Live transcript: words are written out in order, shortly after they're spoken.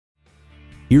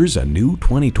Here's a new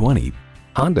 2020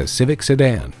 Honda Civic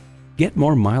sedan. Get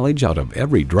more mileage out of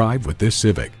every drive with this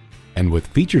Civic. And with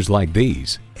features like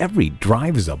these, every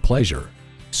drive is a pleasure.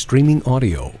 Streaming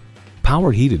audio,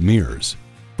 power heated mirrors,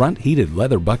 front heated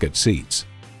leather bucket seats,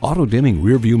 auto dimming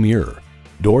rear view mirror,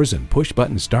 doors and push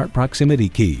button start proximity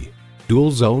key,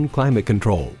 dual zone climate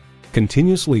control,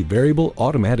 continuously variable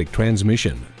automatic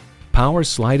transmission, power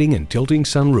sliding and tilting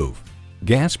sunroof,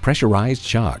 gas pressurized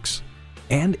shocks,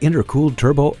 and intercooled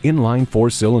turbo inline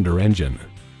 4-cylinder engine.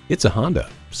 It's a Honda,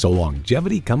 so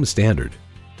longevity comes standard.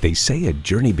 They say a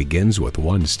journey begins with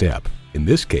one step. In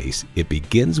this case, it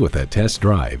begins with a test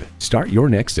drive. Start your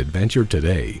next adventure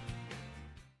today.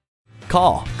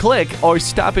 Call, click, or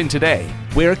stop in today.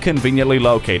 We're conveniently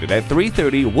located at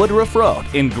 330 Woodruff Road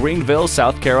in Greenville,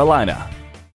 South Carolina.